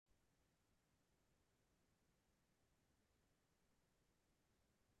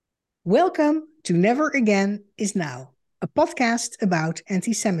Welcome to Never Again is Now, a podcast about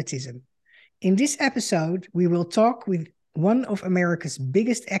anti-Semitism. In this episode, we will talk with one of America's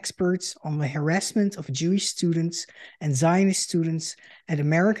biggest experts on the harassment of Jewish students and Zionist students at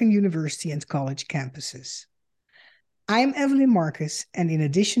American university and college campuses. I'm Evelyn Marcus, and in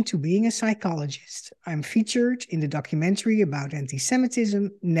addition to being a psychologist, I'm featured in the documentary about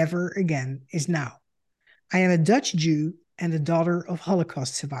anti-Semitism, Never Again is Now. I am a Dutch Jew and the daughter of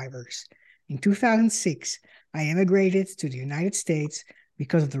Holocaust survivors. In 2006, I emigrated to the United States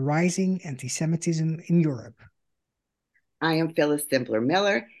because of the rising anti-Semitism in Europe. I am Phyllis Dimpler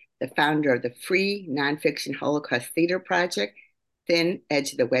Miller, the founder of the free nonfiction Holocaust Theater Project,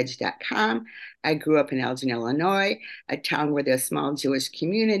 thinedgeofthewedge.com. I grew up in Elgin, Illinois, a town where the small Jewish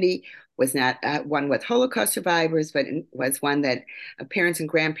community was not one with Holocaust survivors, but was one that parents and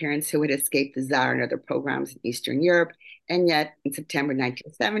grandparents who had escaped the Tsar and other pogroms in Eastern Europe. And yet, in September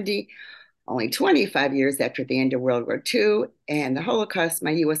 1970, only 25 years after the end of World War II and the Holocaust, my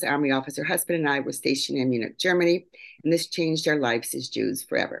U.S. Army officer husband and I were stationed in Munich, Germany, and this changed our lives as Jews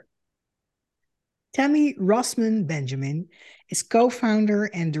forever. Tammi Rossman-Benjamin is co-founder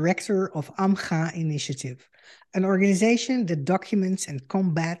and director of AMCHA Initiative, an organization that documents and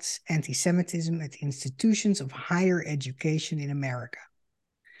combats anti-Semitism at institutions of higher education in America.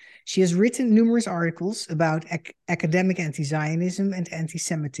 She has written numerous articles about academic anti-Zionism and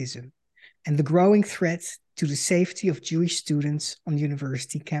anti-Semitism, and the growing threat to the safety of Jewish students on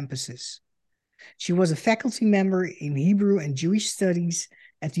university campuses. She was a faculty member in Hebrew and Jewish Studies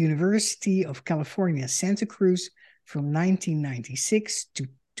at the University of California, Santa Cruz from 1996 to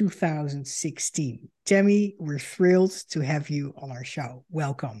 2016. Tammi, we're thrilled to have you on our show.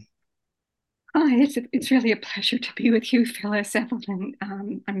 Welcome. Hi, it's really a pleasure to be with you, Phyllis, Evelyn.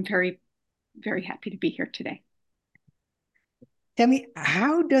 I'm very, very happy to be here today. Tammi,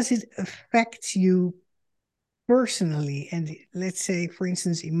 how does it affect you personally and, let's say, for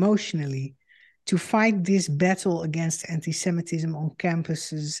instance, emotionally, to fight this battle against anti-Semitism on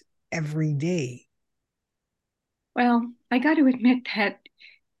campuses every day? Well, I got to admit that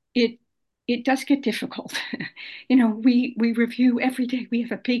it it does get difficult. We review every day. We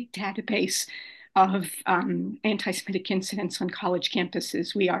have a big database of anti-Semitic incidents on college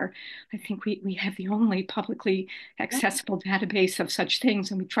campuses. I think we have the only publicly accessible database of such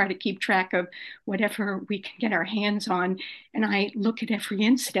things, and we try to keep track of whatever we can get our hands on. And I look at every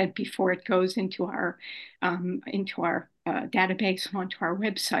incident before it goes into our database and onto our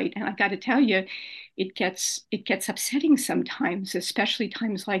website. And I got to tell you, it gets upsetting sometimes, especially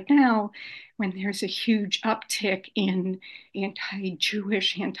times like now when there's a huge uptick in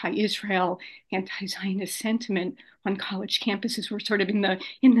anti-Jewish, anti-Israel, anti-Zionist sentiment on college campuses. We're sort of in the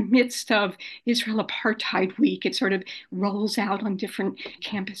midst of Israel Apartheid Week. It sort of rolls out on different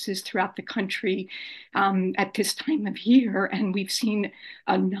campuses throughout the country at this time of year, and we've seen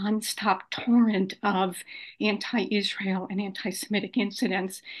a nonstop torrent of anti-Israel and anti-Semitic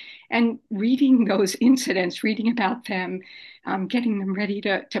incidents. And reading those incidents, reading about them, getting them ready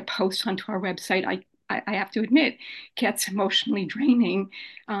to post onto our website, I have to admit, gets emotionally draining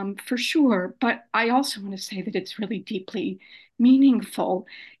for sure. But I also want to say that it's really deeply meaningful.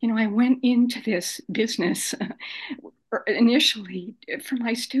 I went into this business initially for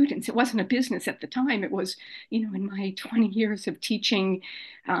my students. It wasn't a business at the time. It was, in my 20 years of teaching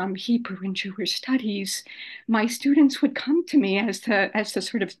Hebrew and Jewish studies, my students would come to me as the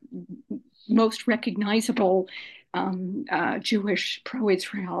sort of most recognizable Jewish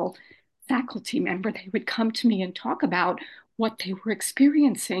pro-Israel faculty member. They would come to me and talk about what they were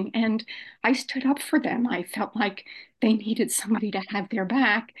experiencing, and I stood up for them. I felt like they needed somebody to have their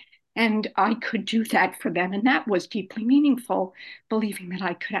back, and I could do that for them. And that was deeply meaningful, believing that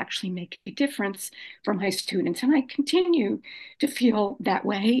I could actually make a difference for my students. And I continue to feel that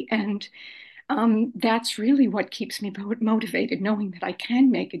way. And that's really what keeps me motivated, knowing that I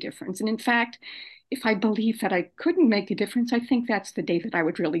can make a difference. And in fact, if I believe that I couldn't make a difference, I think that's the day that I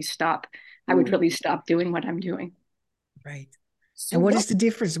would really stop. I would really stop doing what I'm doing. Right. And what is the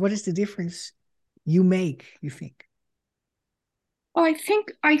difference? What is the difference you make, you think? Well,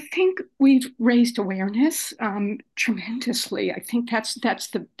 I think we've raised awareness tremendously. I think that's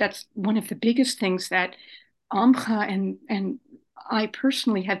one of the biggest things that AMCHA and I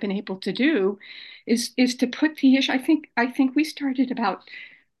personally have been able to do is to put the issue. I think we started about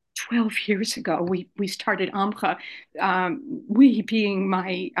 12 years ago. We started AMCHA. We being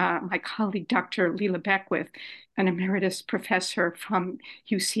my colleague Dr. Leela Beckwith, an emeritus professor from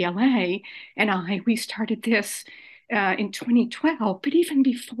UCLA, and we started this in 2012. But even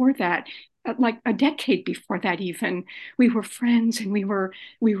before that, like a decade before that even, we were friends, and we were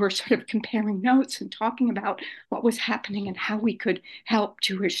sort of comparing notes and talking about what was happening and how we could help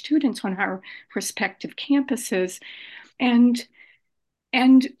Jewish students on our respective campuses. And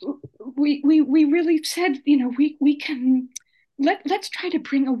and we really said, we can let's try to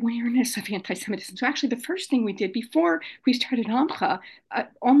bring awareness of anti-Semitism. So actually, the first thing we did before we started AMCHA,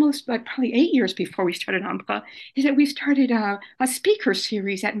 almost like probably 8 years before we started AMCHA, is that we started a speaker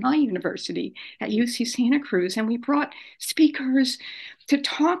series at my university at UC Santa Cruz, and we brought speakers to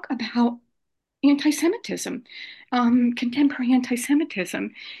talk about anti-Semitism, contemporary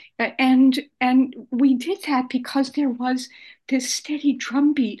anti-Semitism, and we did that because there was this steady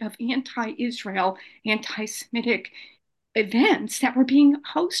drumbeat of anti-Israel, anti-Semitic events that were being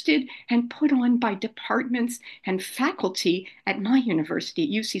hosted and put on by departments and faculty at my university at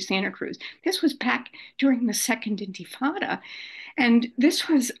UC Santa Cruz. This was back during the Second Intifada, and this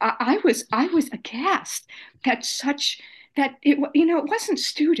was I was aghast that such that it wasn't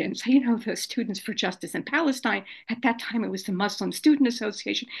students, the Students for Justice in Palestine. At that time, it was the Muslim Student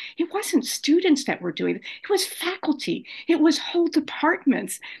Association. It wasn't students that were doing it. It was faculty. It was whole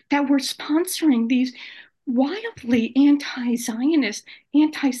departments that were sponsoring these wildly anti-Zionist,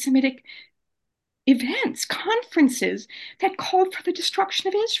 anti-Semitic events, conferences that called for the destruction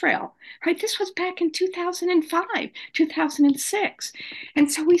of Israel, right? This was back in 2005, 2006.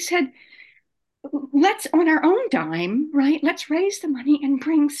 And so we said, let's, on our own dime, right, let's raise the money and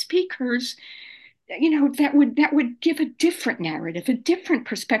bring speakers, that would give a different narrative, a different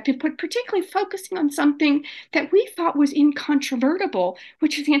perspective, but particularly focusing on something that we thought was incontrovertible,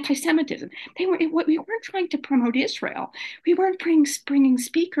 which is anti-Semitism. We weren't trying to promote Israel. We weren't bringing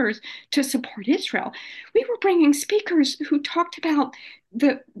speakers to support Israel. We were bringing speakers who talked about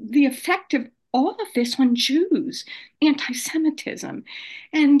the effect of all of this on Jews, anti-Semitism,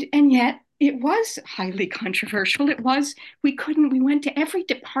 and yet it was highly controversial. We went to every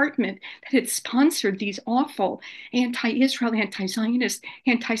department that had sponsored these awful anti-Israel, anti-Zionist,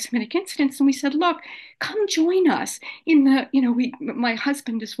 anti-Semitic incidents. And we said, look, come join us in my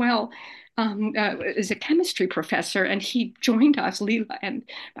husband as well, is a chemistry professor, and he joined us, Leela and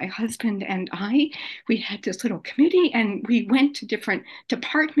my husband and we had this little committee, and we went to different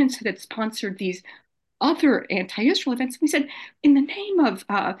departments that had sponsored these other anti-Israel events. We said, in the name of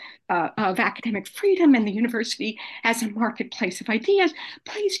academic freedom and the university as a marketplace of ideas,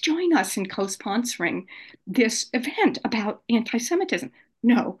 please join us in co-sponsoring this event about anti-Semitism.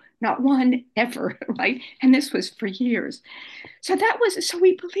 No, not one ever, right? And this was for years. So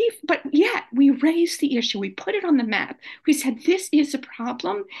we believe, but yet we raised the issue. We put it on the map. We said, this is a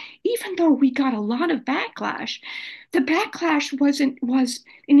problem. Even though we got a lot of backlash, the backlash was an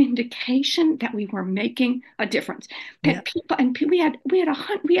indication that we were making a difference. That people, and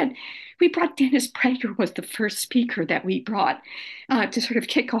we brought Dennis Prager, was the first speaker that we brought to sort of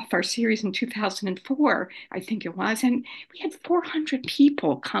kick off our series in 2004, I think it was. And we had 400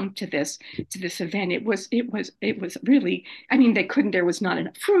 people come to this event. It was really, I mean, there was not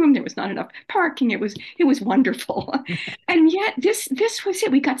enough room, there was not enough parking. It was wonderful. And yet this was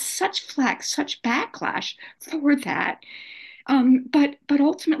it. We got such flack, such backlash for that. But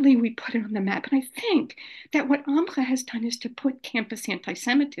ultimately we put it on the map. And I think that what AMCHA has done is to put campus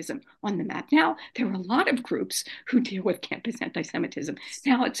anti-Semitism on the map. Now, there are a lot of groups who deal with campus anti-Semitism.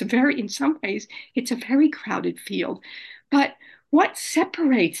 Now, in some ways, it's a very crowded field. But what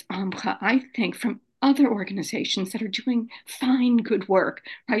separates AMCHA, I think, from other organizations that are doing fine, good work,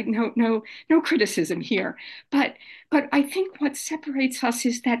 right? No criticism here. But I think what separates us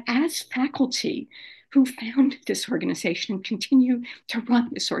is that as faculty who found this organization and continue to run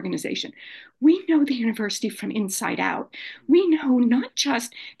this organization, we know the university from inside out. We know not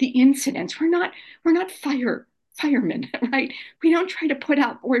just the incidents. We're not firemen, right? We don't try to put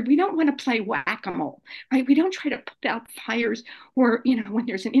out, or we don't want to play whack-a-mole, right? We don't try to put out fires, or when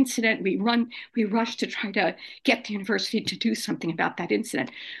there's an incident, we rush to try to get the university to do something about that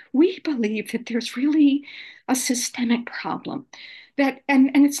incident. We believe that there's really a systemic problem, and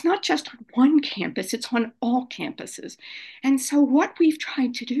it's not just on one campus, it's on all campuses. And so what we've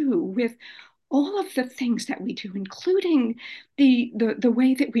tried to do with all of the things that we do, including the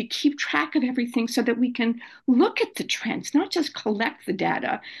way that we keep track of everything so that we can look at the trends, not just collect the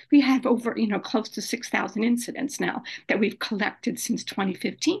data. We have over, close to 6,000 incidents now that we've collected since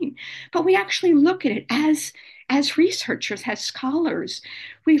 2015, but we actually look at it as as researchers, as scholars,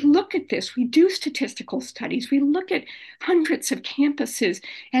 we look at this, we do statistical studies, we look at hundreds of campuses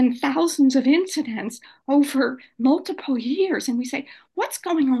and thousands of incidents over multiple years, and we say, what's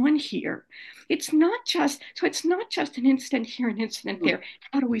going on here? It's not just an incident here, an incident there.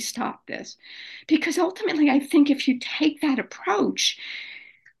 How do we stop this? Because ultimately, I think if you take that approach,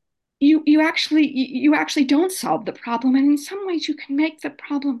 you actually don't solve the problem, and in some ways you can make the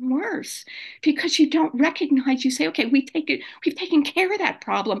problem worse because you don't recognize. You say, okay, we've taken care of that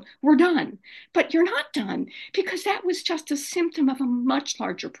problem, we're done. But you're not done, because that was just a symptom of a much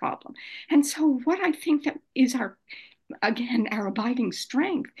larger problem. And so what I think that is our abiding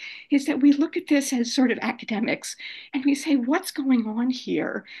strength is that we look at this as sort of academics, and we say, what's going on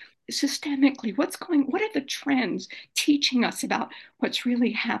here systemically? What are the trends teaching us about what's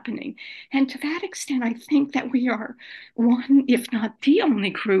really happening? And to that extent, I think that we are one, if not the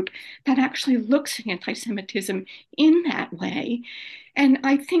only group, that actually looks at anti-Semitism in that way. And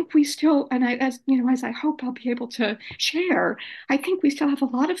I think we still, and as I hope I'll be able to share, I think we still have a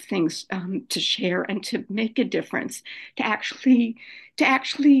lot of things to share and to make a difference, to actually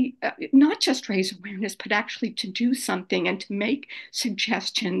not just raise awareness, but actually to do something and to make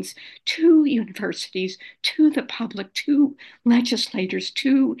suggestions to universities, to the public, to legislators,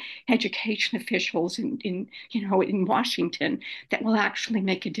 to education officials in Washington, that will actually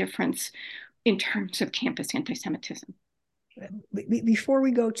make a difference in terms of campus anti-Semitism. Before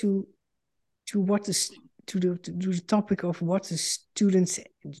we go to the topic of what the students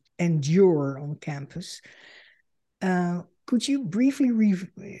endure on campus, could you briefly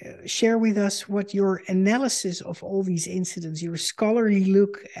share with us what your analysis of all these incidents, your scholarly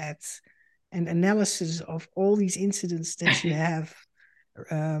look at and analysis of all these incidents that you have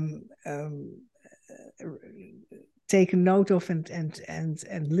taken note of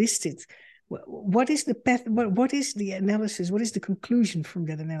and listed? What is the path? What is the analysis? What is the conclusion from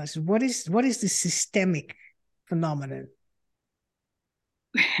that analysis? What is the systemic phenomenon?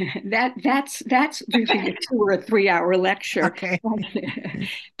 That's really a 2 or 3 hour lecture. Okay.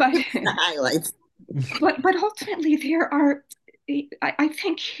 but the highlights. But ultimately there are. I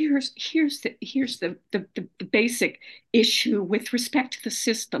think here's the basic issue with respect to the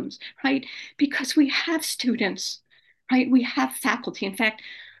systems, right? Because we have students, right? We have faculty.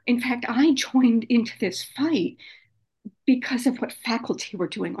 In fact, I joined into this fight because of what faculty were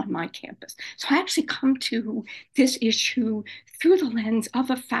doing on my campus. So I actually come to this issue through the lens of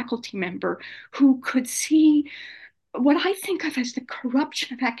a faculty member who could see what I think of as the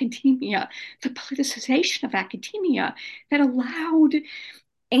corruption of academia, the politicization of academia that allowed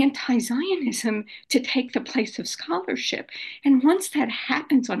anti-Zionism to take the place of scholarship. And once that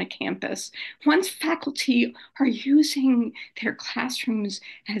happens on a campus, once faculty are using their classrooms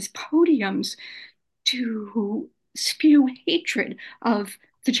as podiums to spew hatred of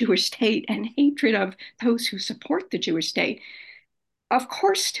the Jewish state and hatred of those who support the Jewish state, of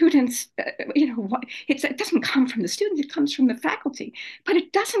course, students, it doesn't come from the students, it comes from the faculty. But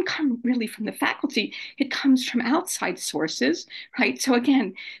it doesn't come really from the faculty, it comes from outside sources, right? So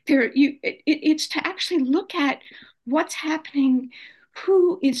again, it's to actually look at what's happening,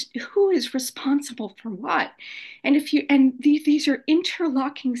 who is responsible for what. And these are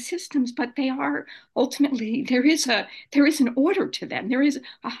interlocking systems, but they are ultimately, there is an order to them. There is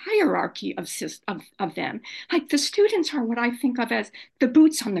a hierarchy of them. Like the students are what I think of as the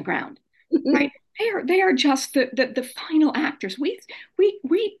boots on the ground, right? They are just the final actors. We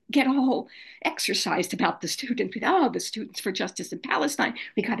get all exercised about the students. The students for justice in Palestine.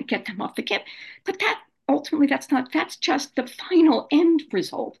 We got to get them off the camp. But ultimately that's just the final end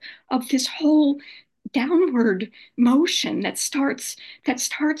result of this whole downward motion that starts.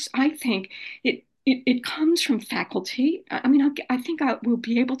 I think it comes from faculty. I mean, I think I will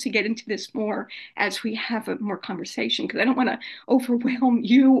be able to get into this more as we have a more conversation, because I don't want to overwhelm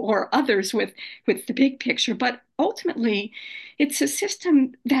you or others with the big picture. But ultimately, it's a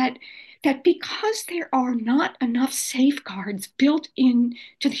system that because there are not enough safeguards built into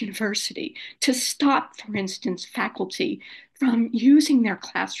the university to stop, for instance, faculty from using their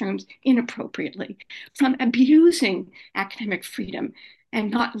classrooms inappropriately, from abusing academic freedom and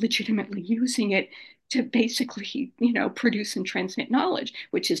not legitimately using it to basically, produce and transmit knowledge,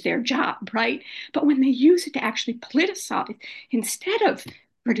 which is their job, right? But when they use it to actually politicize instead of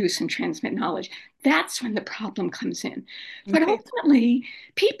produce and transmit knowledge, that's when the problem comes in. But ultimately,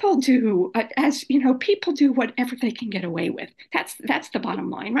 people do, people do whatever they can get away with. That's the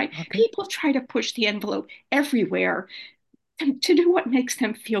bottom line, right? Okay. People try to push the envelope everywhere to do what makes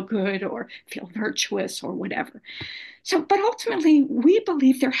them feel good or feel virtuous or whatever. So, but ultimately, we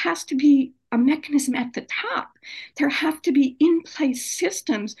believe there has to be a mechanism at the top. There have to be in place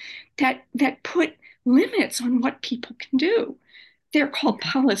systems that put limits on what people can do. They're called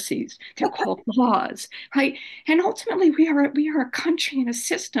policies. They're called laws, right? And ultimately, we are a country and a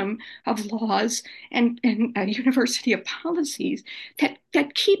system of laws and a university of policies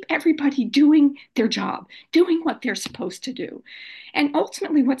that keep everybody doing their job, doing what they're supposed to do. And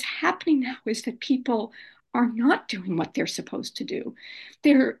ultimately, what's happening now is that people are not doing what they're supposed to do.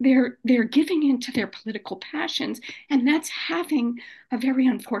 They're giving in to their political passions, and that's having a very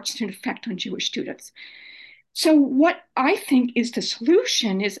unfortunate effect on Jewish students. So what I think is the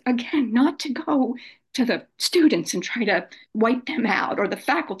solution is, again, not to go to the students and try to wipe them out, or the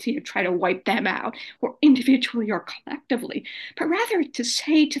faculty to try to wipe them out, or individually or collectively, but rather to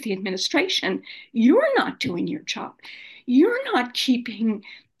say to the administration, you're not doing your job. You're not keeping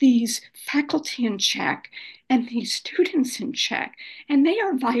these faculty in check and these students in check, and they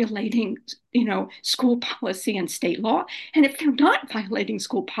are violating, school policy and state law. And if they're not violating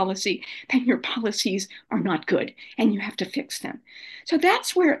school policy, then your policies are not good and you have to fix them. So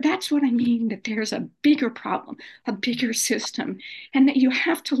that's what I mean, that there's a bigger problem, a bigger system, and that you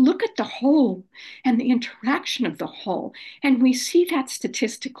have to look at the whole and the interaction of the whole. And we see that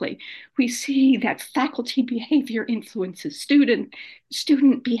statistically. We see that faculty behavior influences student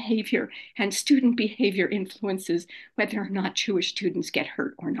behavior, and student behavior influences whether or not Jewish students get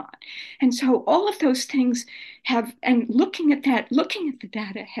hurt or not. And so all of those things have, and looking at the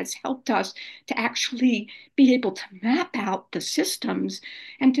data has helped us to actually be able to map out the systems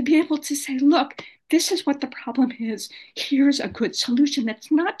and to be able to say, look, this is what the problem is. Here's a good solution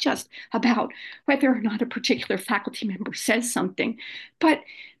that's not just about whether or not a particular faculty member says something, but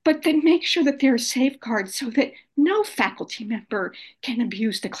then make sure that there are safeguards so that no faculty member can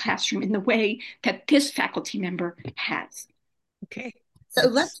abuse the classroom in the way that this faculty member has. Okay. So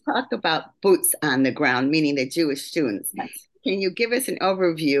let's talk about boots on the ground, meaning the Jewish students. Yes. Can you give us an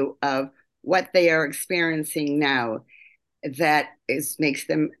overview of what they are experiencing now that makes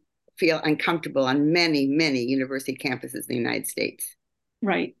them feel uncomfortable on many, many university campuses in the United States?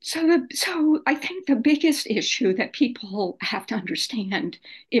 Right. So I think the biggest issue that people have to understand,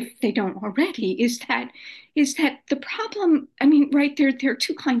 if they don't already, is that the problem, I mean, right, there are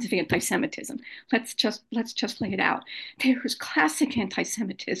two kinds of anti-Semitism. Let's just lay it out. There's classic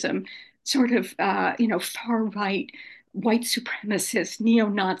anti-Semitism, sort of far right, white supremacist,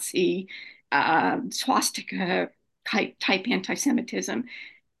 neo-Nazi, swastika type anti-Semitism.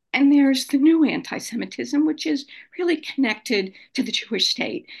 And there's the new anti-Semitism, which is really connected to the Jewish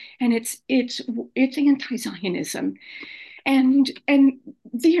state, and it's anti-Zionism, and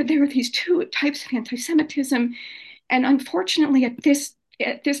there are these two types of anti-Semitism, and unfortunately, at this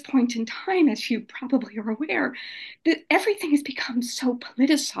point in time, as you probably are aware, that everything has become so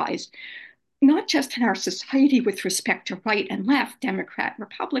politicized, not just in our society with respect to right and left, Democrat,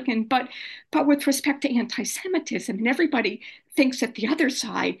 Republican, but with respect to anti-Semitism. And everybody thinks that the other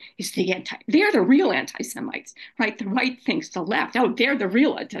side is they're the real anti-Semites, right? The right thinks the left, oh, they're the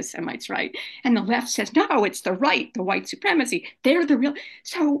real anti-Semites, right? And the left says, no, it's the right, the white supremacy, they're the real.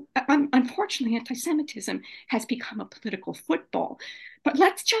 So unfortunately, anti-Semitism has become a political football. But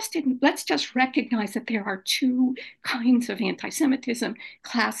let's just recognize that there are two kinds of anti-Semitism,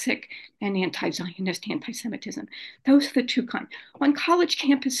 classic and anti-Zionist anti-Semitism. Those are the two kinds. On college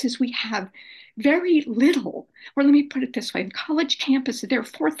campuses, we have very little, or let me put it this way, in college campuses, there are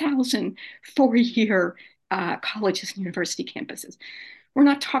 4,000 four-year colleges and university campuses. We're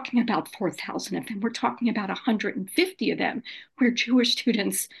not talking about 4,000 of them. We're talking about 150 of them where Jewish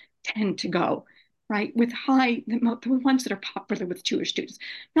students tend to go, right? With the ones that are popular with Jewish students,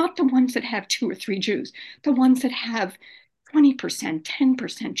 not the ones that have 2 or 3 Jews, the ones that have 20%,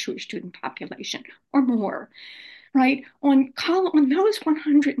 10% Jewish student population or more, right? On those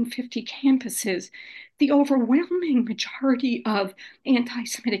 150 campuses, the overwhelming majority of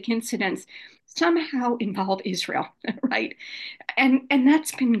anti-Semitic incidents somehow involve Israel, right? And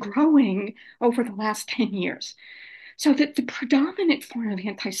that's been growing over the last 10 years. So that the predominant form of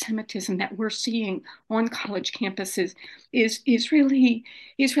anti-Semitism that we're seeing on college campuses is really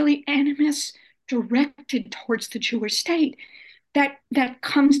animus directed towards the Jewish state that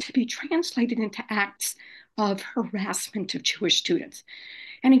comes to be translated into acts of harassment of Jewish students.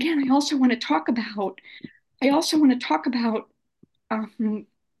 And again, I also want to talk about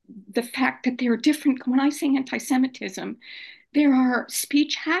the fact that there are different. When I say anti-Semitism, there are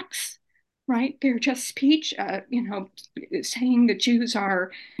speech hacks, right? They're just speech, saying that Jews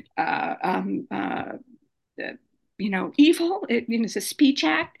are evil, it is a speech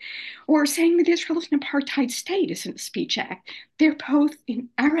act, or saying that Israel is an apartheid state isn't a speech act. They're both, in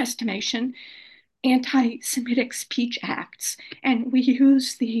our estimation, anti-Semitic speech acts. And we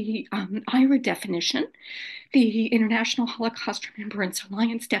use the IRA definition, the International Holocaust Remembrance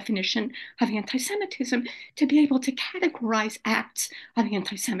Alliance definition of anti-Semitism, to be able to categorize acts of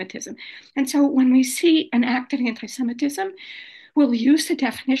anti-Semitism. And so when we see an act of anti-Semitism, we'll use the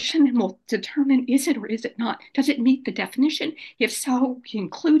definition and we'll determine, is it or is it not? Does it meet the definition? If so, we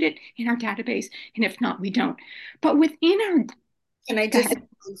include it in our database, and if not, we don't. But within our... Can I just...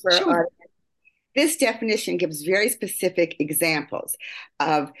 Sure. This definition gives very specific examples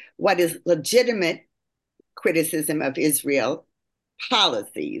of what is legitimate criticism of Israel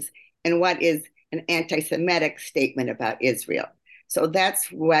policies and what is an anti-Semitic statement about Israel. So that's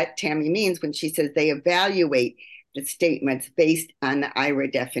what Tammi means when she says they evaluate the statements based on the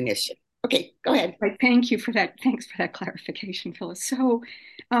IRA definition. Okay, go ahead. Right, thank you for that. Thanks for that clarification, Phyllis. So,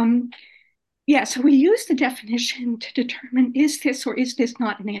 so we use the definition to determine, is this or is this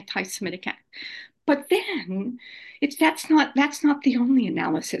not an anti-Semitic act? But then that's not the only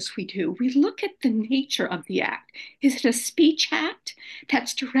analysis we do. We look at the nature of the act. Is it a speech act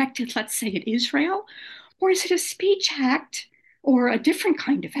that's directed, let's say, at Israel? Or is it a speech act or a different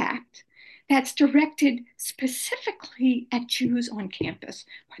kind of act that's directed specifically at Jews on campus,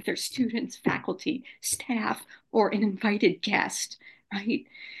 whether students, faculty, staff, or an invited guest, right?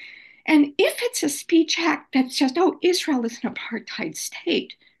 And if it's a speech act that's just, Israel is an apartheid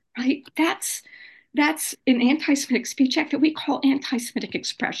state, right? That's an anti-Semitic speech act that we call anti-Semitic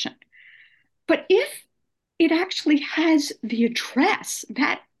expression. But if it actually has the address,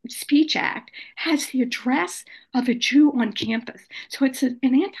 that speech act has the address of a Jew on campus, so it's an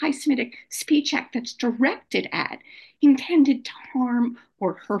anti-Semitic speech act that's directed at, intended to harm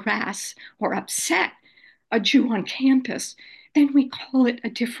or harass or upset a Jew on campus, then we call it a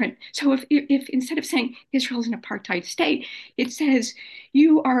different. So if instead of saying Israel is an apartheid state, it says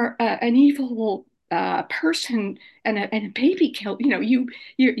you are an evil person and a baby killed.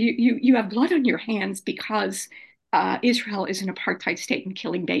 You have blood on your hands because Israel is an apartheid state and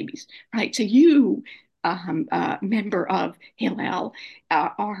killing babies, right? So you, member of Hillel,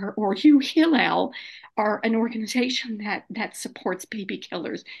 or you Hillel, are an organization that supports baby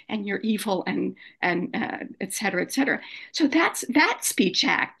killers, and you're evil, and et cetera, et cetera. So that's that speech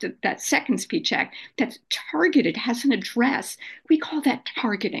act, that second speech act that's targeted, has an address. We call that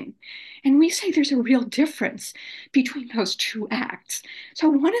targeting. And we say there's a real difference between those two acts. So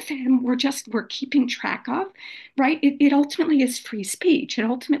one of them we're keeping track of, right? It ultimately is free speech. It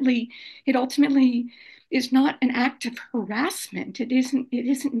ultimately is not an act of harassment. It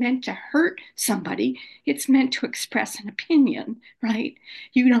isn't meant to hurt somebody. It's meant to express an opinion, right?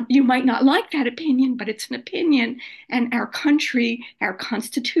 You might not like that opinion, but it's an opinion, and our country, our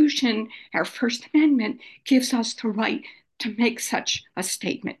Constitution, our First Amendment gives us the right to make such a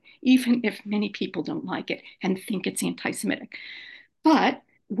statement, even if many people don't like it and think it's anti-Semitic. But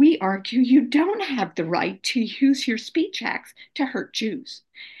we argue you don't have the right to use your speech acts to hurt Jews.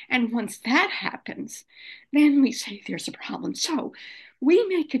 And once that happens, then we say there's a problem. So we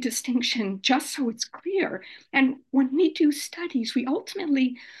make a distinction just so it's clear. And when we do studies, we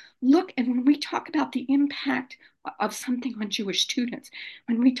ultimately look, and when we talk about the impact of something on Jewish students,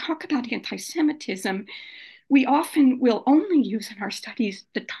 when we talk about anti-Semitism, we often will only use in our studies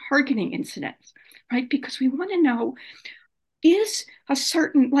the targeting incidents, right? Because we want to know, is a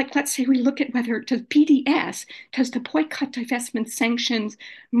certain, like, let's say we look at whether does BDS, does the boycott, divestment, sanctions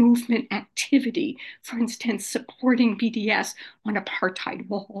movement activity, for instance, supporting BDS on apartheid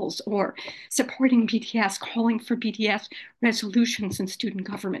walls, or supporting BDS, calling for BDS resolutions in student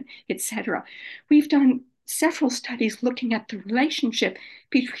government, etc. We've done several studies looking at the relationship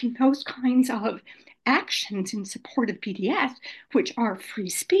between those kinds of actions in support of BDS, which are free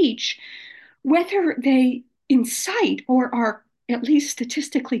speech, whether they incite or are at least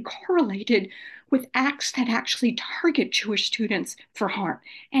statistically correlated with acts that actually target Jewish students for harm.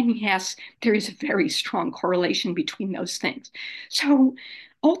 And yes, there is a very strong correlation between those things. So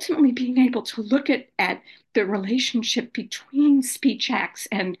ultimately being able to look at the relationship between speech acts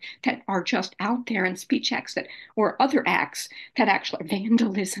and that are just out there, and speech acts that, or other acts that actually are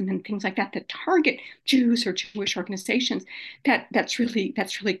vandalism and things like that target Jews or Jewish organizations, that's really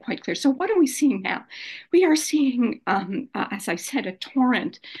quite clear. So what are we seeing now? We are seeing, as I said, a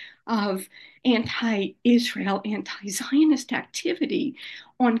torrent of anti-Israel, anti-Zionist activity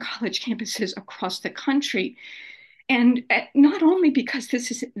on college campuses across the country. And not only because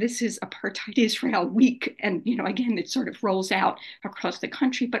this is apartheid Israel week, and again it sort of rolls out across the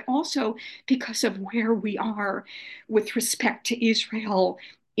country, but also because of where we are with respect to Israel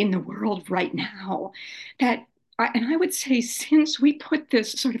in the world right now. That and I would say, since we put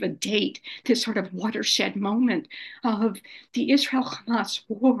this sort of a date, this sort of watershed moment of the Israel-Hamas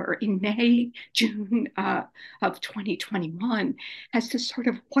war in May, June of 2021, as this sort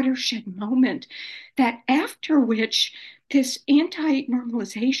of watershed moment, that after which this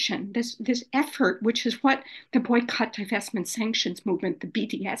anti-normalization, this effort, which is what the boycott, divestment, sanctions movement, the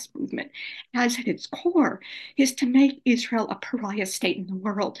BDS movement, has at its core, is to make Israel a pariah state in the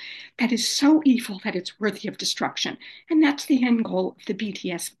world that is so evil that it's worthy of destruction. And that's the end goal of the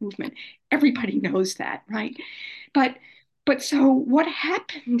BDS movement. Everybody knows that, right? But but so what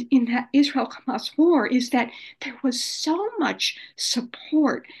happened in that Israel-Hamas war is that there was so much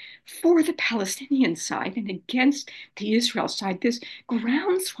support for the Palestinian side and against the Israel side, this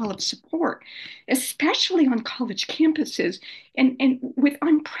groundswell of support, especially on college campuses, and with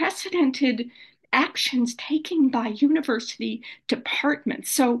unprecedented actions taken by university departments.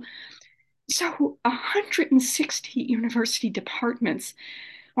 So 160 university departments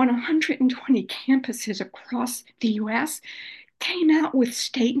on 120 campuses across the US came out with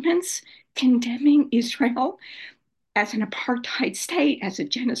statements condemning Israel as an apartheid state, as a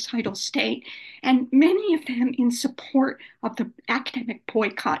genocidal state, and many of them in support of the academic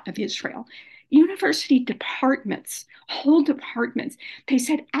boycott of Israel. University departments, whole departments, they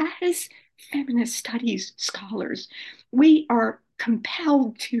said, as feminist studies scholars, we are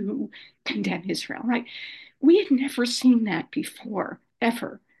compelled to condemn Israel, right? We had never seen that before,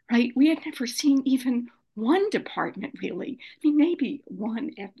 ever, right? We had never seen even one department, really. I mean, maybe one,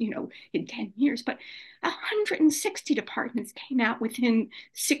 in 10 years, but 160 departments came out within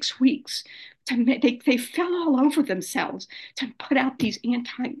 6 weeks. They fell all over themselves to put out these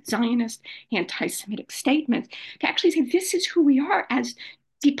anti-Zionist, anti-Semitic statements to actually say, this is who we are as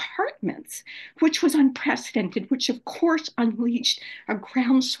departments, which was unprecedented, which of course unleashed a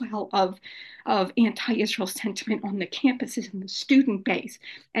groundswell of anti-Israel sentiment on the campuses and the student base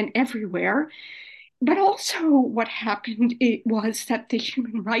and everywhere. But also what happened was that the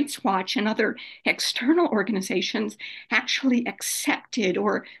Human Rights Watch and other external organizations actually accepted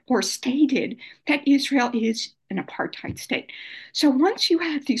or stated that Israel is an apartheid state. So once you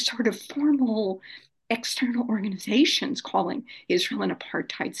have these sort of formal external organizations calling Israel an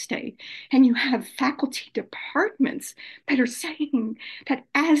apartheid state, and you have faculty departments that are saying that,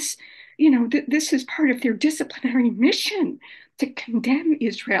 as this is part of their disciplinary mission to condemn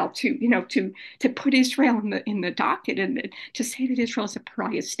Israel, to put Israel in the docket, and to say that Israel is a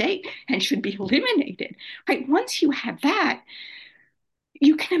pariah state and should be eliminated. Right? Once you have that,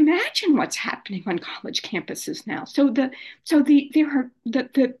 you can imagine what's happening on college campuses now.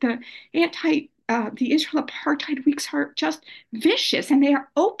 The Israel apartheid weeks are just vicious, and they are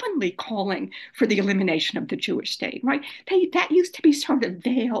openly calling for the elimination of the Jewish state, right? That used to be sort of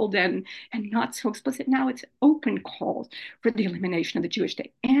veiled and not so explicit. Now it's open calls for the elimination of the Jewish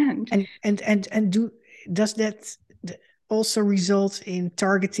state. Does that also result in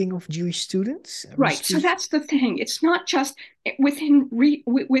targeting of Jewish students? Right. So that's the thing. It's not just within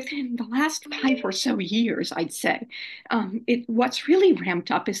the last 5 or so years, I'd say. What's really ramped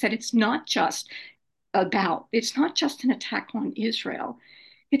up is that it's not just an attack on Israel.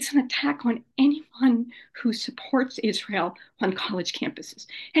 It's an attack on anyone who supports Israel on college campuses.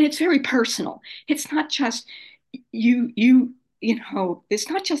 And it's very personal. It's not just it's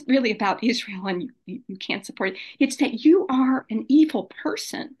not just really about Israel and you can't support it. It's that you are an evil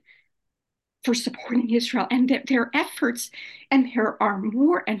person for supporting Israel, and that their efforts, and there are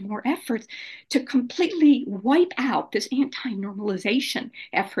more and more efforts to completely wipe out this anti-normalization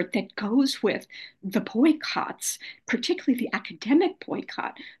effort that goes with the boycotts, particularly the academic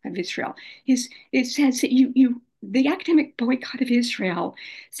boycott of Israel. It says that the academic boycott of Israel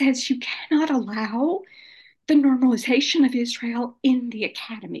says you cannot allow the normalization of Israel in the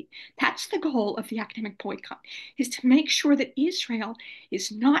academy. That's the goal of the academic boycott, is to make sure that Israel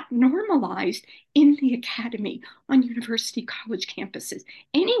is not normalized in the academy, on university college campuses,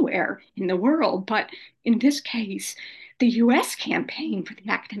 anywhere in the world. But in this case, the US campaign for the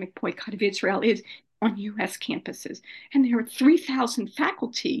academic boycott of Israel is on US campuses. And there are 3,000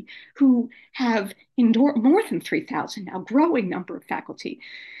 faculty who have endorsed, more than 3,000 now, growing number of faculty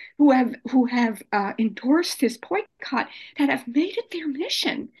who have endorsed this boycott, that have made it their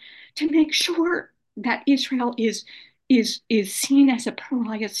mission to make sure that Israel is seen as a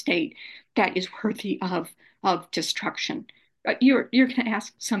pariah state that is worthy of destruction. You're going to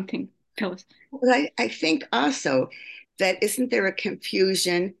ask something. Phyllis. Well, I think also that isn't there a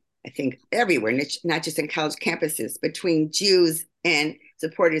confusion, I think everywhere, not just in college campuses, between Jews and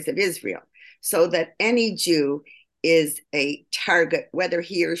supporters of Israel, so that any Jew is a target, whether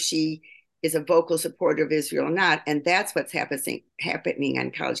he or she is a vocal supporter of Israel or not. And that's what's happening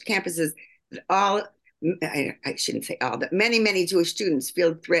on college campuses. All, I shouldn't say all, but many Jewish students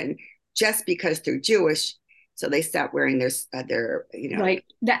feel threatened just because they're Jewish, so they stop wearing their Right.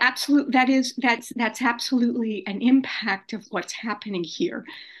 That's absolutely an impact of what's happening here.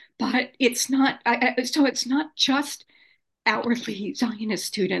 But it's not, so it's not just outwardly Zionist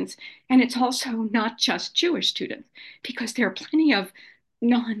students, and it's also not just Jewish students, because there are plenty of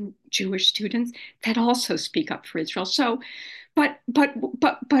non-Jewish students that also speak up for Israel. So, but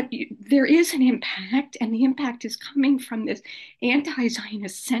there is an impact, and the impact is coming from this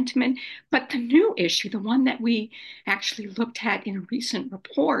anti-Zionist sentiment. But the new issue, the one that we actually looked at in a recent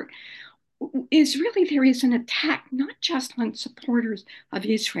report, is really there is an attack not just on supporters of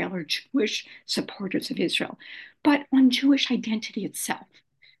Israel or Jewish supporters of Israel, but on Jewish identity itself.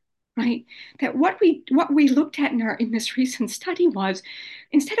 Right? That what we looked at in this recent study was,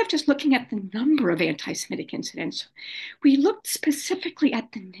 instead of just looking at the number of anti-Semitic incidents, we looked specifically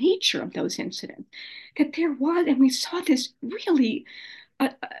at the nature of those incidents. That there was, and we saw this really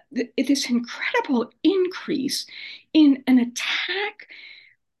this incredible increase in an attack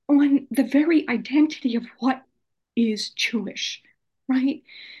on the very identity of what is Jewish, right?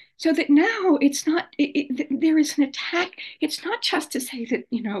 So that now it's not, there is an attack. It's not just to say that,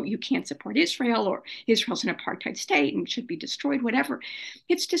 you can't support Israel, or Israel's an apartheid state and should be destroyed, whatever.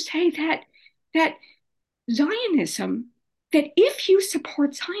 It's to say that Zionism, that if you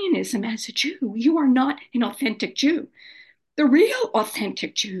support Zionism as a Jew, you are not an authentic Jew. The real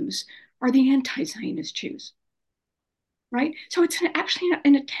authentic Jews are the anti-Zionist Jews, right? So it's actually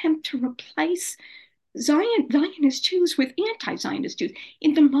an attempt to replace Zionist Jews with anti-Zionist Jews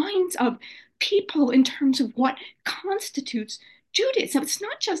in the minds of people in terms of what constitutes Judaism. It's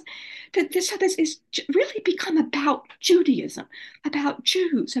not just that this is really become about Judaism, about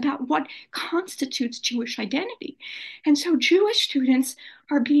Jews, about what constitutes Jewish identity. And so Jewish students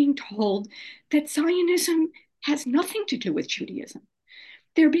are being told that Zionism has nothing to do with Judaism.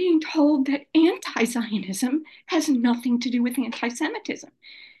 They're being told that anti-Zionism has nothing to do with anti-Semitism.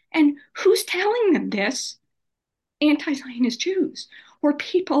 And who's telling them this? Anti-Zionist Jews, or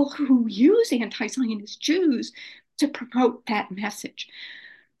people who use anti-Zionist Jews to promote that message.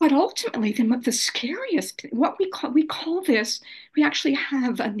 But ultimately, the scariest, what we call this, we actually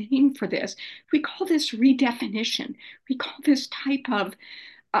have a name for this. We call this redefinition. We call this type of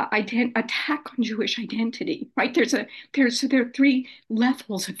attack on Jewish identity, right? There are three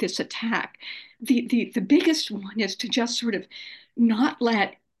levels of this attack. The biggest one is to just sort of not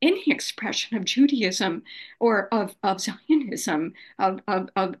let any expression of Judaism or of Zionism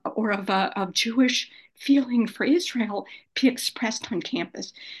of Jewish feeling for Israel be expressed on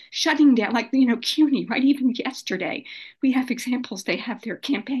campus, shutting down, like, CUNY, right? Even yesterday, we have examples. They have their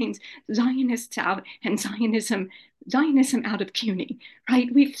campaigns, Zionists out and Zionism out of CUNY,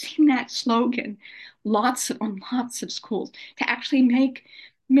 right? We've seen that slogan on lots of schools to actually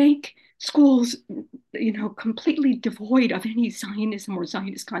make schools, completely devoid of any Zionism or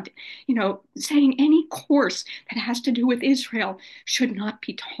Zionist content, saying any course that has to do with Israel should not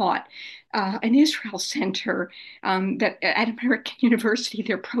be taught. An Israel Center, that at American University,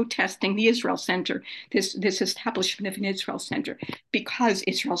 they're protesting the Israel Center, this establishment of an Israel Center, because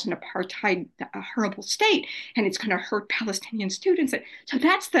Israel's an apartheid, a horrible state, and it's going to hurt Palestinian students. So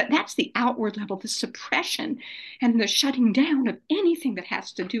that's the outward level, the suppression and the shutting down of anything that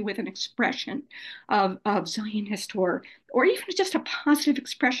has to do with an expression of Zionist or even just a positive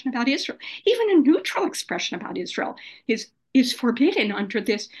expression about Israel. Even a neutral expression about Israel is forbidden under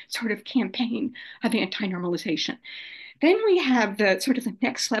this sort of campaign of anti-normalization. Then we have the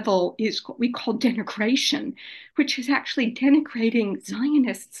next level is what we call denigration, which is actually denigrating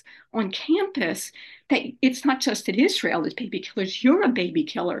Zionists on campus, that it's not just that Israel is baby killers, you're a baby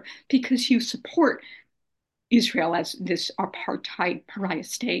killer because you support Israel as this apartheid pariah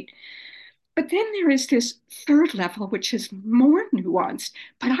state. But then there is this third level, which is more nuanced,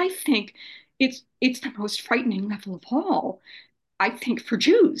 but I think it's the most frightening level of all, I think, for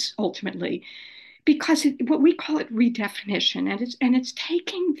Jews ultimately, because what we call it redefinition, and it's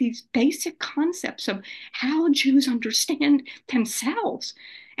taking these basic concepts of how Jews understand themselves,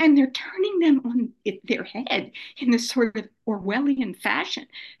 and they're turning them on their head in this sort of Orwellian fashion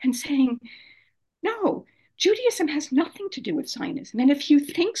and saying, no, Judaism has nothing to do with Zionism. And if you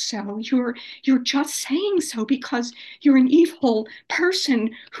think so, you're just saying so because you're an evil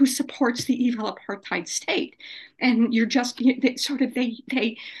person who supports the evil apartheid state. And you're just sort of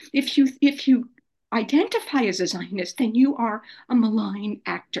they if you identify as a Zionist, then you are a malign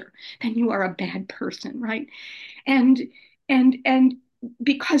actor, then you are a bad person, right? And and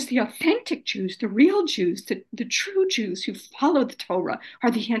because the authentic Jews, the real Jews, the true Jews who follow the Torah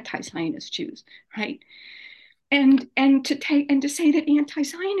are the anti-Zionist Jews, right? And to say that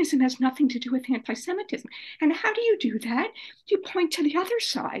anti-Zionism has nothing to do with anti-Semitism. And how do you do that? You point to the other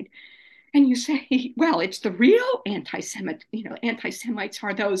side and you say, well, it's the real anti-Semite. Anti-Semites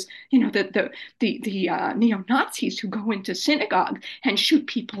are those, the neo-Nazis who go into synagogue and shoot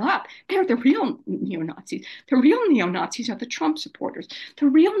people up. They're the real neo-Nazis. The real neo-Nazis are the Trump supporters. The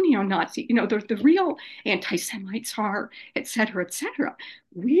real neo-Nazi, the real anti-Semites are, et cetera, et cetera.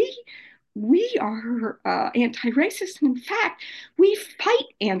 We are anti-racist. In fact, we fight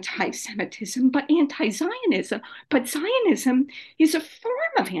anti-Semitism, but anti-Zionism. But Zionism is a form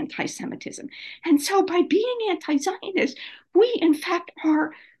of anti-Semitism. And so by being anti-Zionist, we in fact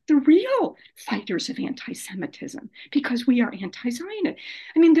are the real fighters of anti-Semitism because we are anti-Zionist.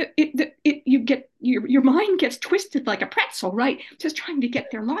 I mean, you get your mind gets twisted like a pretzel, right? Just trying to get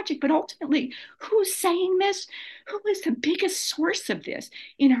their logic. But ultimately, who's saying this? Who is the biggest source of this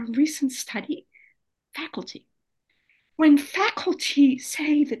in our recent study? Faculty. When faculty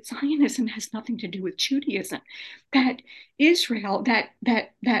say that Zionism has nothing to do with Judaism, that Israel, that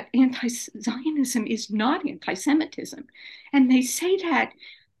anti-Zionism is not anti-Semitism, and they say that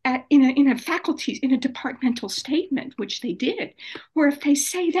in a departmental statement, which they did, or if they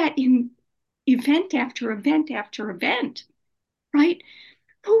say that in event after event after event, right?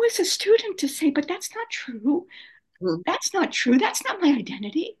 Who is a student to say, but that's not true? That's not true. That's not my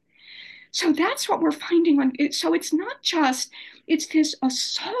identity. So that's what we're finding on it. So it's not just, it's this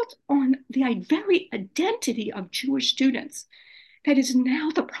assault on the very identity of Jewish students that is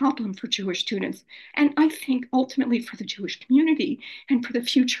now the problem for Jewish students. And I think ultimately for the Jewish community and for the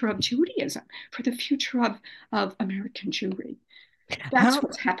future of Judaism, for the future of American Jewry. That's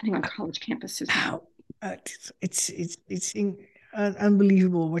what's happening on college campuses now. It's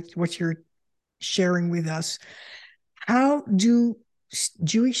unbelievable what you're sharing with us. How do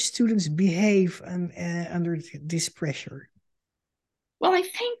Jewish students behave under this pressure? Well, I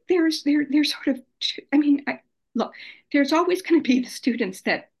think there's sort of, look, there's always going to be the students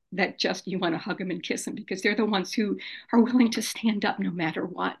that just you want to hug them and kiss them because they're the ones who are willing to stand up no matter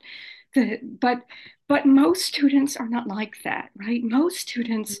what. But most students are not like that, right? Most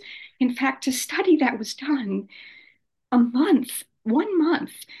students, in fact, a study that was done 1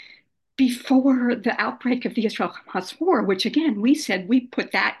 month before the outbreak of the Israel-Hamas war, which again, we said we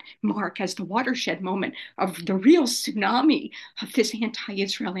put that mark as the watershed moment of the real tsunami of this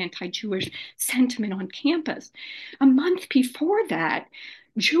anti-Israel, anti-Jewish sentiment on campus. A month before that,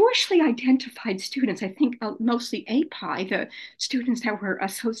 Jewishly identified students, I think mostly API, the students that were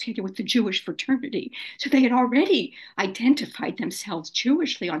associated with the Jewish fraternity, so they had already identified themselves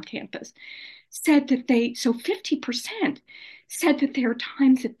Jewishly on campus, said that 50% said that there are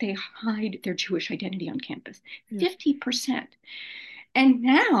times that they hide their Jewish identity on campus. 50%. And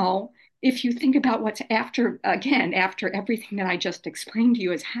now, if you think about what's after everything that I just explained to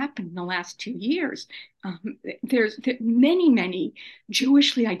you has happened in the last 2 years, there's many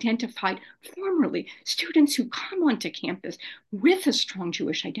Jewishly identified, formerly students who come onto campus with a strong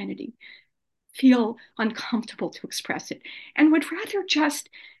Jewish identity feel uncomfortable to express it and would rather just,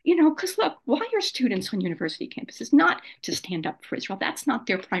 because look, why are students on university campuses? Not to stand up for Israel. That's not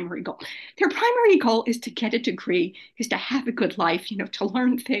their primary goal. Their primary goal is to get a degree, is to have a good life, to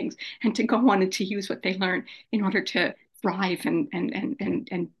learn things and to go on and to use what they learn in order to thrive and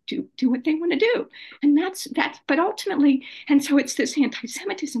do what they want to do. And that's, but ultimately, and so it's this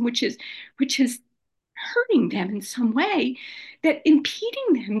anti-Semitism, which is hurting them in some way, that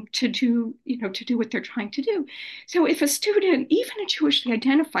impeding them to do what they're trying to do. So if a student, even a Jewishly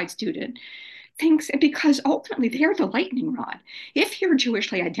identified student, thinks, because ultimately they're the lightning rod. If you're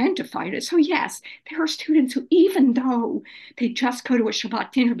Jewishly identified, so yes, there are students who, even though they just go to a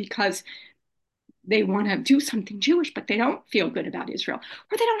Shabbat dinner because they want to do something Jewish, but they don't feel good about Israel,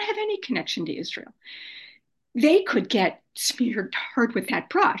 or they don't have any connection to Israel, they could get smeared hard with that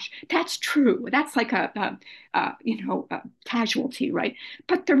brush. That's true. That's like a casualty, right?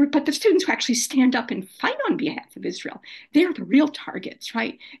 But the students who actually stand up and fight on behalf of Israel, they're the real targets,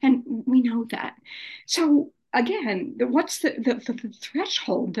 right? And we know that. So again, what's the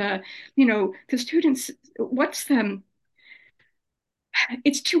threshold? The students. What's the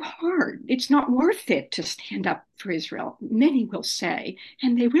it's too hard. It's not worth it to stand up for Israel. Many will say,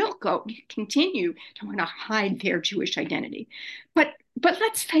 and they will continue to want to hide their Jewish identity. But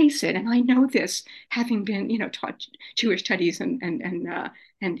let's face it, and I know this, having been taught Jewish studies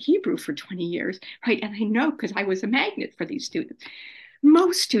and Hebrew for 20 years, right? And I know because I was a magnet for these students.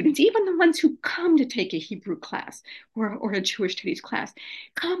 Most students, even the ones who come to take a Hebrew class or a Jewish studies class,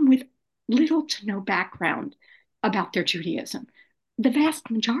 come with little to no background about their Judaism. The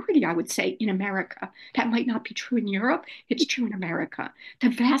vast majority, I would say, in America, that might not be true in Europe, it's true in America. The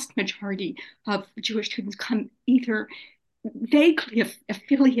vast majority of Jewish students come either vaguely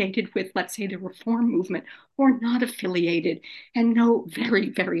affiliated with, let's say, the reform movement, or not affiliated and know very,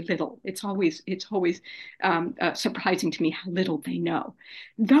 very little. It's always surprising to me how little they know.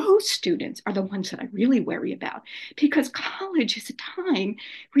 Those students are the ones that I really worry about, because college is a time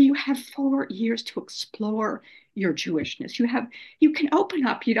where you have 4 years to explore your Jewishness. You can open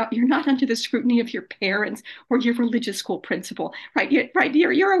up. You're not under the scrutiny of your parents or your religious school principal, right?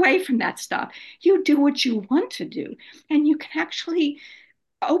 You're away from that stuff. You do what you want to do, and you can actually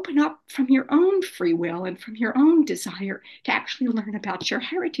open up from your own free will and from your own desire to actually learn about your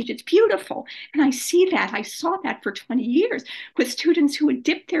heritage. It's beautiful. And I saw that for 20 years with students who would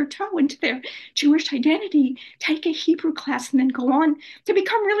dip their toe into their Jewish identity, take a Hebrew class, and then go on to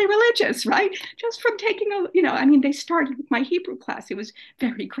become really religious, right? Just from taking they started with my Hebrew class. It was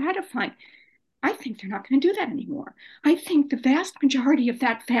very gratifying. I think they're not going to do that anymore. I think the vast majority of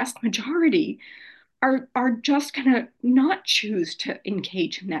that vast majority are just going to not choose to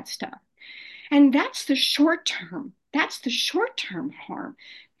engage in that stuff. And that's the short term. That's the short term harm,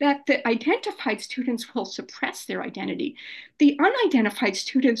 that the identified students will suppress their identity. The unidentified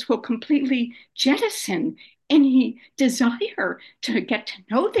students will completely jettison any desire to get to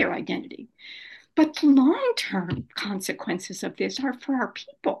know their identity. But the long-term consequences of this are for our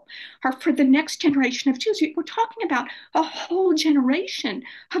people, are for the next generation of Jews. We're talking about a whole generation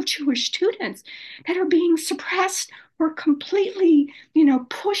of Jewish students that are being suppressed or completely,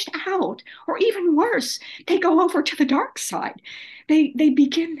 pushed out, or even worse, they go over to the dark side. They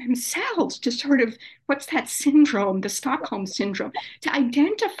begin themselves to sort of, what's that syndrome, the Stockholm syndrome, to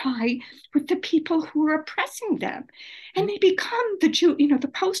identify with the people who are oppressing them. And they become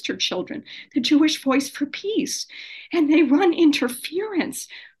the poster children, the Jewish voice for peace. And they run interference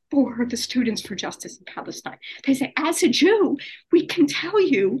for the Students for Justice in Palestine. They say, as a Jew, we can tell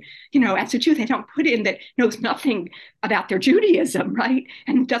you, as a Jew, they don't put in that knows nothing about their Judaism, right?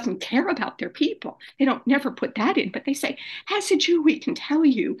 And doesn't care about their people. They don't never put that in, but they say, as a Jew, we can tell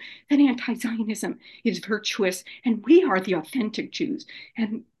you that anti-Zionism is virtuous and we are the authentic Jews.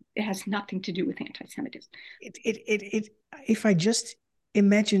 And it has nothing to do with anti-Semitism. If I just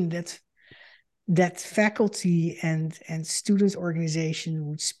imagine that faculty and students organization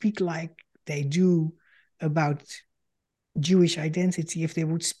would speak like they do about Jewish identity, if they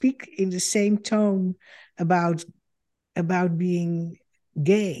would speak in the same tone about being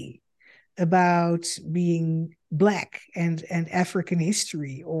gay, about being Black and African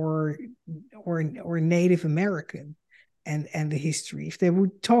history, or Native American and the history, if they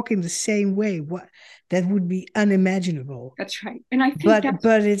would talk in the same way, that would be unimaginable. That's right. And I think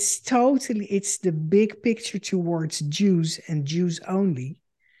but it's the big picture towards Jews and Jews only,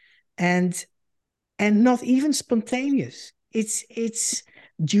 and not even spontaneous. It's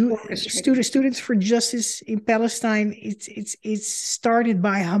students for justice in Palestine. It's started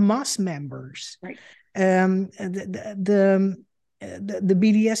by Hamas members. Right. The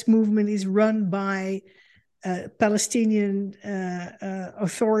BDS movement is run by Palestinian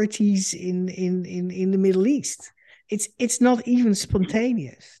authorities in the Middle East. It's not even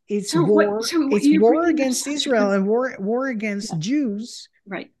spontaneous. It's war against Israel and war against Jews.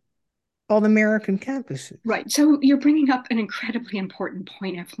 Right. On American campuses. Right. So you're bringing up an incredibly important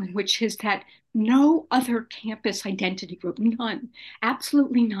point, Evelyn, which is that no other campus identity group, none,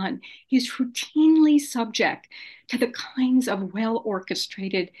 absolutely none, is routinely subject to the kinds of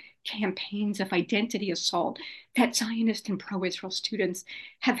well-orchestrated campaigns of identity assault that Zionist and pro-Israel students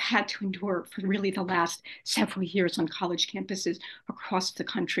have had to endure for really the last several years on college campuses across the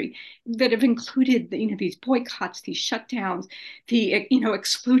country, that have included these boycotts, these shutdowns, the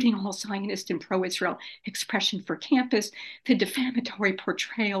excluding all Zionist and pro-Israel expression for campus, the defamatory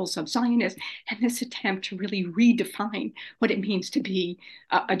portrayals of Zionists, and this attempt to really redefine what it means to be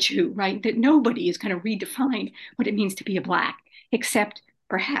a Jew, right? That nobody is going to redefine what it means to be a Black, except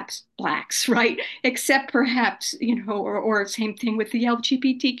perhaps Blacks, right? Except perhaps, or same thing with the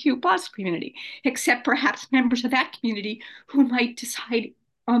LGBTQ plus community, except perhaps members of that community who might decide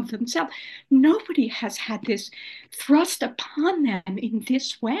of themselves. Nobody has had this thrust upon them in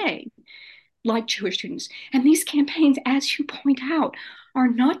this way like Jewish students. And these campaigns, as you point out, are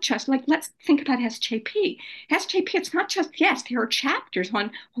not just like, let's think about SJP. SJP, it's not just, yes, there are chapters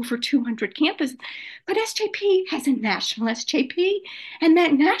on over 200 campuses, but SJP has a national SJP, and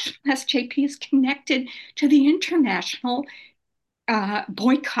that national SJP is connected to the international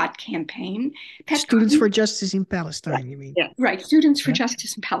boycott campaign. Students for Justice in Palestine, you mean? Yeah. Right, Students for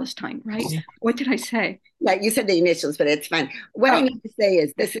Justice in Palestine, right? What did I say? Yeah, you said the initials, but it's fine. What I need to say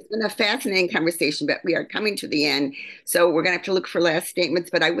is this has been a fascinating conversation, but we are coming to the end. So we're going to have to look for last statements.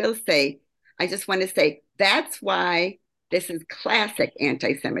 But I will say, I just want to say that's why this is classic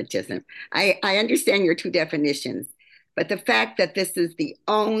anti-Semitism. I understand your two definitions, but the fact that this is the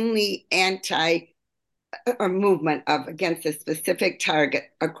only anti or movement of against a specific target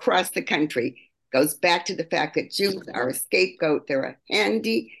across the country goes back to the fact that Jews are a scapegoat. They're a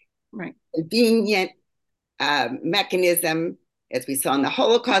handy, convenient mechanism, as we saw in the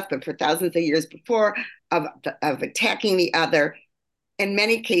Holocaust, but for thousands of years before, of attacking the other, in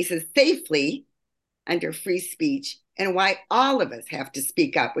many cases safely under free speech, and why all of us have to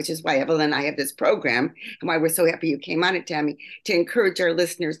speak up, which is why Evelyn and I have this program, and why we're so happy you came on it, Tammi, to encourage our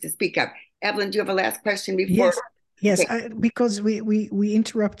listeners to speak up. Evelyn, do you have a last question before? Yes, okay. Because we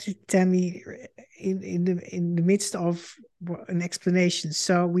interrupted Tammi in the midst of an explanation.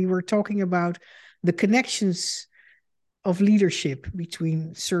 So we were talking about the connections of leadership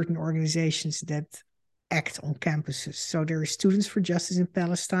between certain organizations that act on campuses. So there are Students for Justice in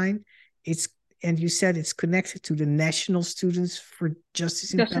Palestine. And you said it's connected to the National Students for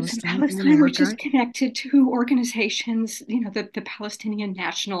Justice in Palestine in America, which is connected to organizations, the Palestinian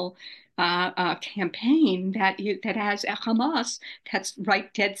National campaign that has Hamas, that's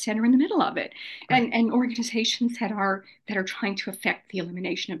right dead center in the middle of it, right. and organizations that are trying to affect the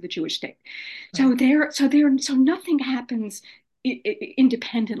elimination of the Jewish state. Right. So nothing happens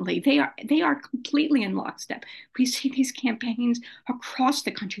independently. They are completely in lockstep. We see these campaigns across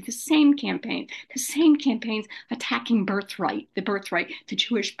the country, the same campaigns attacking the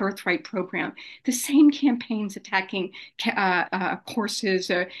Jewish birthright program, the same campaigns attacking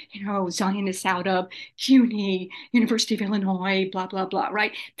courses, Zionists out of CUNY, University of Illinois, blah, blah, blah,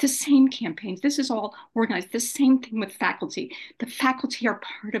 right? The same campaigns. This is all organized. The same thing with faculty. The faculty are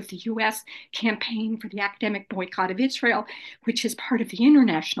part of the US campaign for the academic boycott of Israel, which is part of the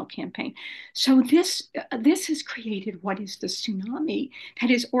international campaign. So this has created what is the tsunami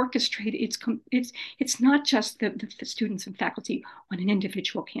that is orchestrated. It's not just the students and faculty on an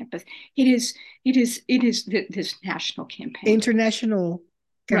individual campus. It is this national campaign. International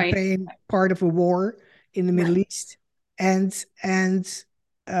campaign, right. Part of a war in the Middle East. And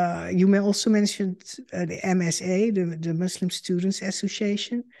you also mentioned the MSA, the Muslim Students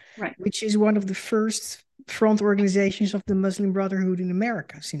Association, right. Which is one of the first front organizations of the Muslim Brotherhood in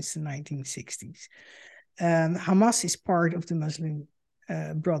America since the 1960s. Hamas is part of the Muslim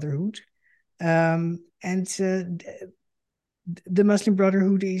Brotherhood. And the Muslim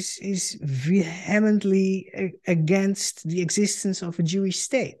Brotherhood is vehemently against the existence of a Jewish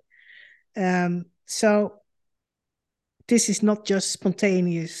state. So this is not just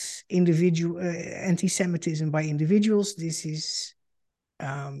spontaneous individual anti-Semitism by individuals. This is,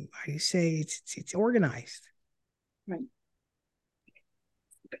 how do you say, it's organized. Right.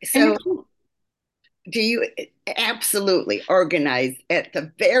 So do you absolutely organize at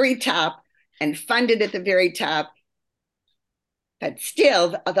the very top and funded at the very top? But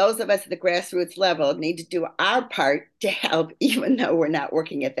still, those of us at the grassroots level need to do our part to help, even though we're not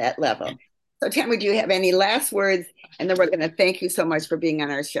working at that level. So Tammi, do you have any last words? And then we're going to thank you so much for being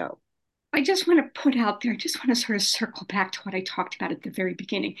on our show. I just want to put out there, I just want to sort of circle back to what I talked about at the very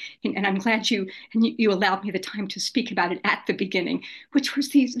beginning. And I'm glad you allowed me the time to speak about it at the beginning, which was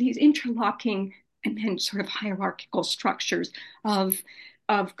these interlocking and then sort of hierarchical structures of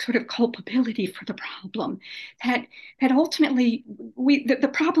sort of culpability for the problem. That ultimately the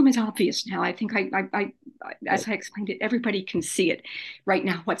problem is obvious now. I think I as I explained it, everybody can see it right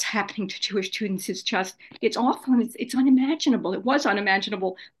now. What's happening to Jewish students is just, it's awful and it's unimaginable. It was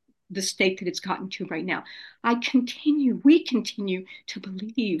unimaginable, the state that it's gotten to right now. We continue to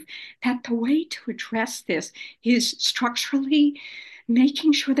believe that the way to address this is structurally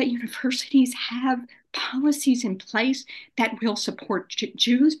making sure that universities have policies in place that will support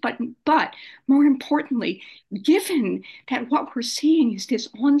Jews, but more importantly, given that what we're seeing is this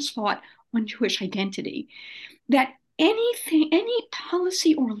onslaught on Jewish identity, that any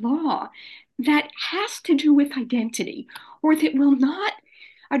policy or law that has to do with identity or that will not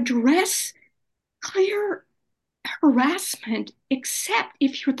address clear harassment, except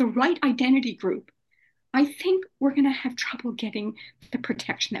if you're the right identity group, I think we're going to have trouble getting the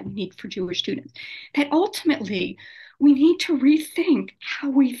protection that we need for Jewish students. That ultimately, we need to rethink how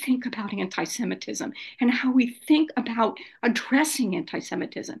we think about anti-Semitism and how we think about addressing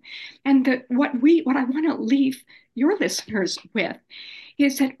anti-Semitism. And what I want to leave your listeners with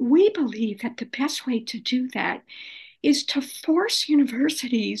is that we believe that the best way to do that is to force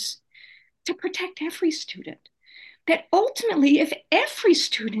universities to protect every student. That ultimately, if every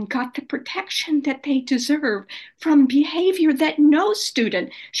student got the protection that they deserve from behavior that no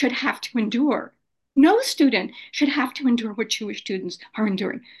student should have to endure, no student should have to endure what Jewish students are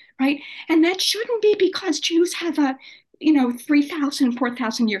enduring, right? And that shouldn't be because Jews have a 3,000,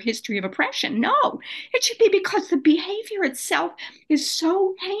 4,000 year history of oppression. No, it should be because the behavior itself is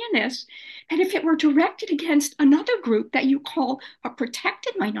so heinous that if it were directed against another group that you call a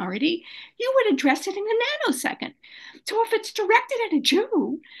protected minority, you would address it in a nanosecond. So if it's directed at a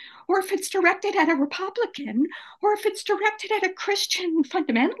Jew, or if it's directed at a Republican, or if it's directed at a Christian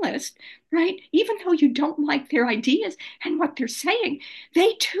fundamentalist, right? Even though you don't like their ideas and what they're saying,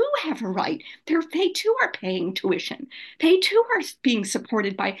 they too have a right. They too are paying tuition. They too are being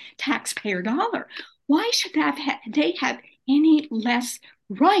supported by taxpayer dollar. Why should they have any less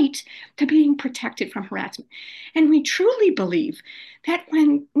right to being protected from harassment? And we truly believe that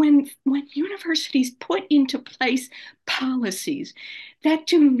when universities put into place policies that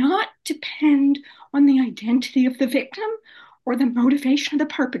do not depend on the identity of the victim or the motivation of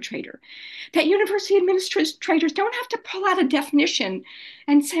the perpetrator, that university administrators don't have to pull out a definition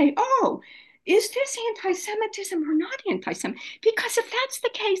and say, oh, is this anti-Semitism or not anti-Semitism? Because if that's the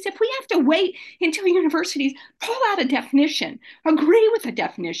case, if we have to wait until universities pull out a definition, agree with the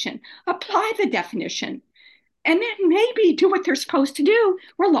definition, apply the definition, and then maybe do what they're supposed to do,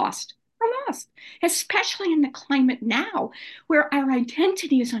 we're lost. We're lost, especially in the climate now where our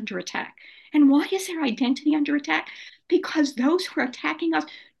identity is under attack. And why is our identity under attack? Because those who are attacking us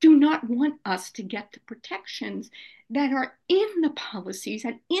do not want us to get the protections that are in the policies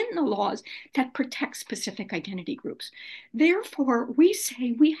and in the laws that protect specific identity groups. Therefore, we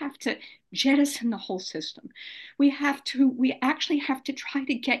say we have to jettison the whole system. We actually have to try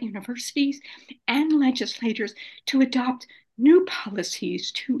to get universities and legislators to adopt new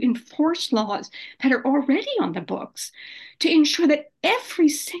policies to enforce laws that are already on the books to ensure that every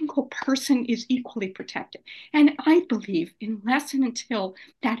single person is equally protected. And I believe unless and until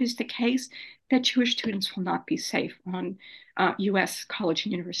that is the case, that Jewish students will not be safe on US college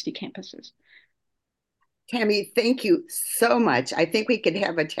and university campuses. Tammi, thank you so much. I think we could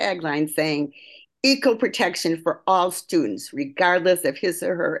have a tagline saying equal protection for all students, regardless of his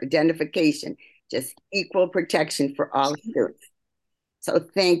or her identification, just equal protection for all students. So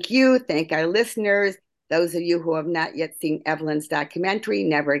thank you. Thank our listeners. Those of you who have not yet seen Evelyn's documentary,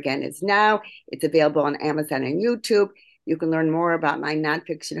 Never Again Is Now, it's available on Amazon and YouTube. You can learn more about my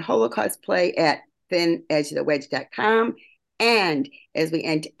nonfiction Holocaust play at thinedgeofthewedge.com. And as we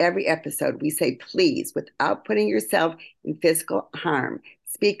end every episode, we say, please, without putting yourself in physical harm,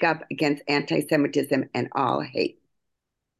 speak up against anti-Semitism and all hate.